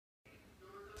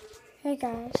Hey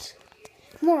guys,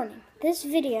 morning. This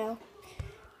video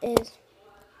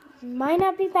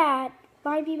might be bad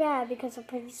because I'm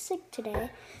pretty sick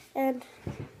today, and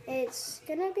it's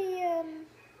gonna be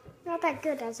not that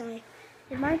good as I.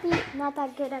 It might be not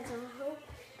that good as I hope.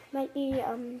 Might be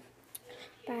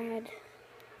bad.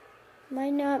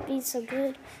 Might not be so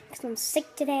good because I'm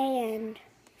sick today, and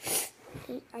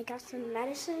I got some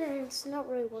medicine, and it's not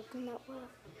really working that well.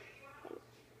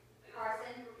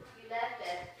 Carson, you left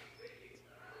it.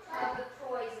 Tub of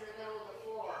toys in the middle of the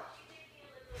floor.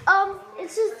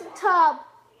 It's just a tub.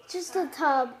 Just a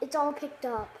tub. It's all picked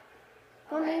up.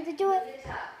 Want me to do it?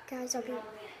 Guys, I'm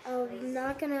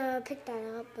not gonna pick that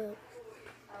up, but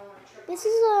this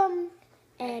is,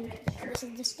 and this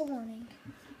is just the warning.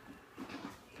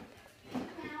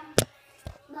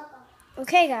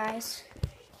 Okay, guys.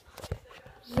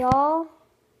 Y'all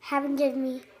haven't given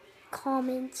me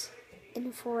comments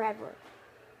in forever.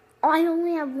 I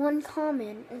only have one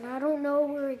comment, and I don't know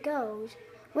where it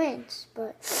went,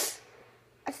 but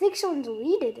I think someone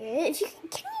deleted it. Can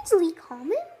you delete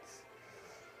comments?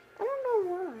 I don't know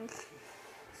why.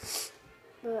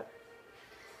 But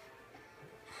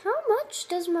how much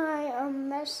does my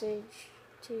message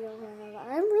to you have?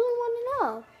 I really want to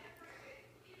know.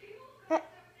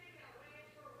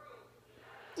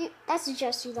 I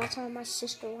suggest you that's how my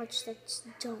sister watched that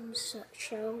dumb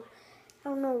show. I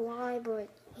don't know why, but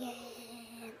yeah.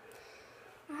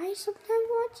 I sometimes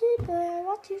watch it, but I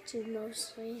watch YouTube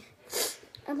mostly.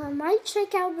 I might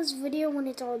check out this video when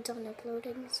it's all done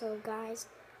uploading. So guys,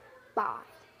 bye.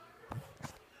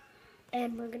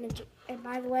 And by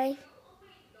the way,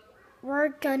 we're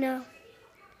gonna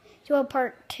do a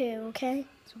part 2, okay?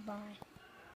 So bye.